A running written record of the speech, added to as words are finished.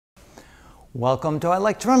Welcome to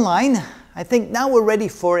iLectureOnline. I think now we're ready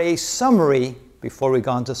for a summary before we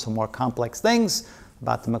go into some more complex things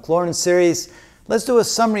about the Maclaurin series. Let's do a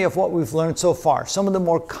summary of what we've learned so far, some of the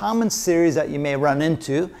more common series that you may run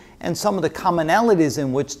into, and some of the commonalities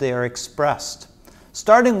in which they are expressed.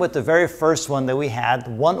 Starting with the very first one that we had,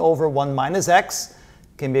 1 over 1 minus x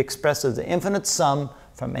can be expressed as the infinite sum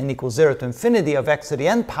from n equals 0 to infinity of x to the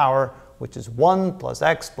n power, which is 1 plus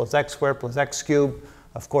x squared plus x cubed.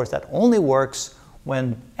 Of course, that only works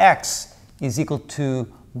when x is equal to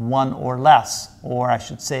 1 or less, or I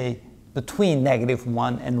should say between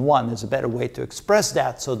 -1 and 1 is a better way to express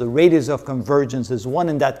that. So the radius of convergence is 1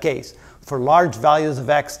 in that case. For large values of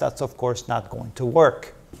x, that's of course not going to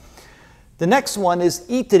work. The next one is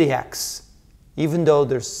e to the x. Even though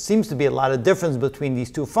there seems to be a lot of difference between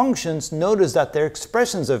these two functions, notice that their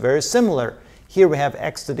expressions are very similar. Here we have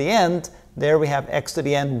x to the n, there we have x to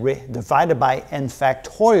the n divided by n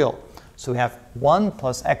factorial. So we have 1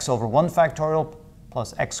 plus x over 1 factorial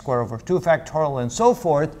plus x squared over 2 factorial and so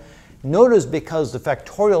forth. Notice because the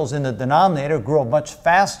factorials in the denominator grow much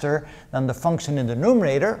faster than the function in the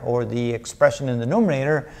numerator, or the expression in the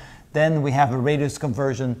numerator, then we have a radius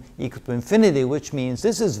conversion equal to infinity, which means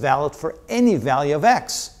this is valid for any value of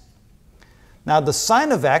x. Now the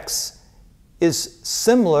sign of x is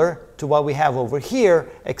similar to what we have over here,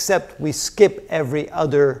 except we skip every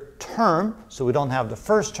other term. So we don't have the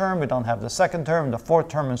first term, we don't have the second term, the fourth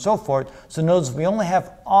term, and so forth. So notice we only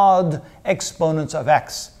have odd exponents of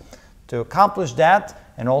x. To accomplish that,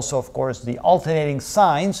 and also of course the alternating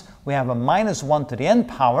signs, we have a -1 to the n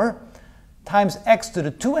power times x to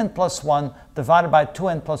the 2n plus 1 divided by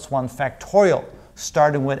 2n plus 1 factorial.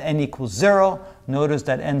 Starting with n equals 0, notice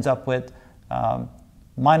that ends up with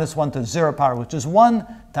 -1 to the 0 power, which is 1,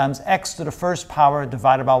 times x to the first power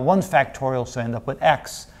divided by 1 factorial, so end up with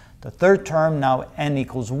x. The third term, now n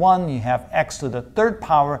equals 1, you have x to the third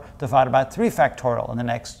power divided by 3 factorial, and then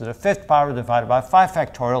x to the fifth power divided by 5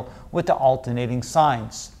 factorial with the alternating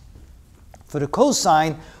signs. For the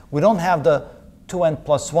cosine, we don't have the 2n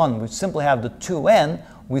plus 1, we simply have the 2n.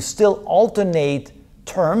 We still alternate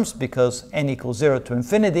terms because n equals 0 to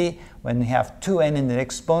infinity. When you have 2n in the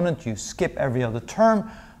exponent, you skip every other term.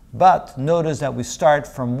 But notice that we start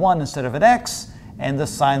from 1 instead of an x, and the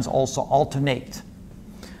signs also alternate.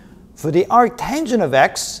 For the arctangent of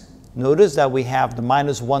x, notice that we have the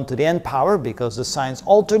 -1 to the n power because the signs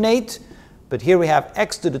alternate. But here we have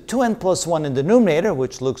x to the 2n plus 1 in the numerator,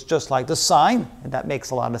 which looks just like the sine. And that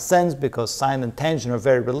makes a lot of sense because sine and tangent are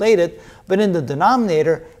very related. But in the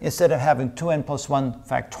denominator, instead of having 2n plus 1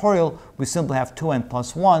 factorial, we simply have 2n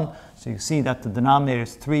plus 1. So you see that the denominator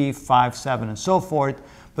is 3, 5, 7, and so forth.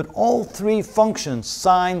 But all three functions,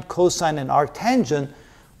 sine, cosine, and arctangent,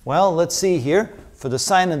 well, let's see here. For the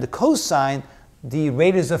sine and the cosine, the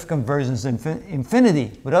radius of convergence is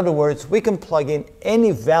infinity. In other words, we can plug in any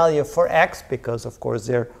value for x because, of course,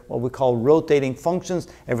 they're what we call rotating functions.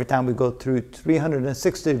 Every time we go through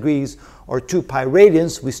 360 degrees or 2 pi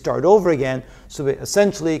radians, we start over again. So we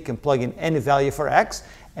essentially can plug in any value for x,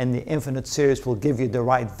 and the infinite series will give you the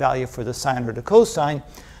right value for the sine or the cosine.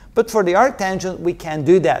 But for the arctangent, we can't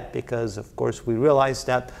do that because, of course, we realize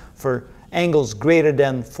that for angles greater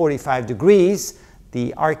than 45 degrees,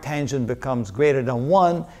 the arctangent becomes greater than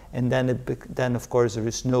 1, and then of course there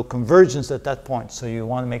is no convergence at that point. So you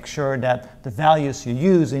want to make sure that the values you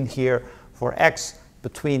use in here for x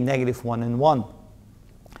between -1 and 1.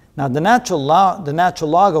 Now the natural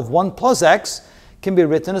log of 1 plus x can be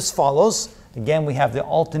written as follows. Again, we have the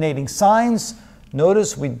alternating signs.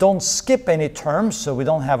 Notice we don't skip any terms, so we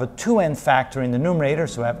don't have a 2n factor in the numerator,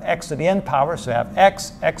 so we have x to the n power, so we have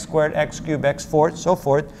x squared, x cubed, x fourth, so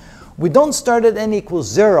forth. We don't start at n equals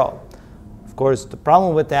 0. Of course, the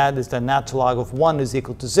problem with that is that natural log of 1 is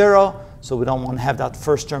equal to 0, so we don't want to have that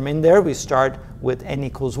first term in there. We start with n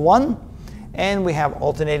equals 1, and we have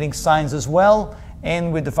alternating signs as well,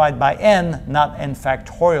 and we divide by n, not n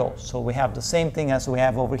factorial. So we have the same thing as we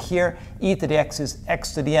have over here. E to the x is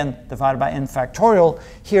x to the n divided by n factorial.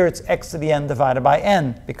 Here it's x to the n divided by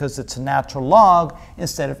n because it's a natural log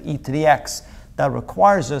instead of e to the x. That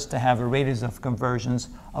requires us to have a radius of convergence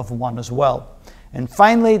of 1 as well. And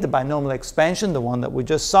finally, the binomial expansion, the one that we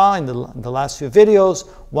just saw in the last few videos,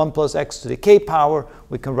 1 plus x to the k power,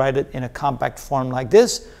 we can write it in a compact form like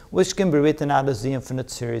this, which can be written out as the infinite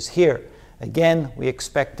series here. Again, we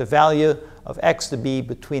expect the value of x to be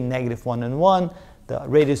between -1 and 1. The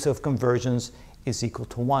radius of convergence is equal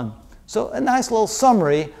to 1. So a nice little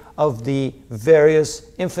summary of the various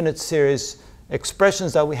infinite series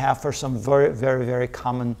expressions that we have for some very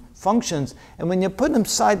common functions. And when you put them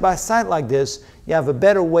side by side like this, you have a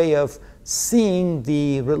better way of seeing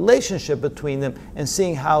the relationship between them and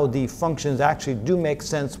seeing how the functions actually do make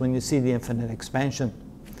sense when you see the infinite expansion.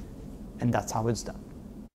 And that's how it's done.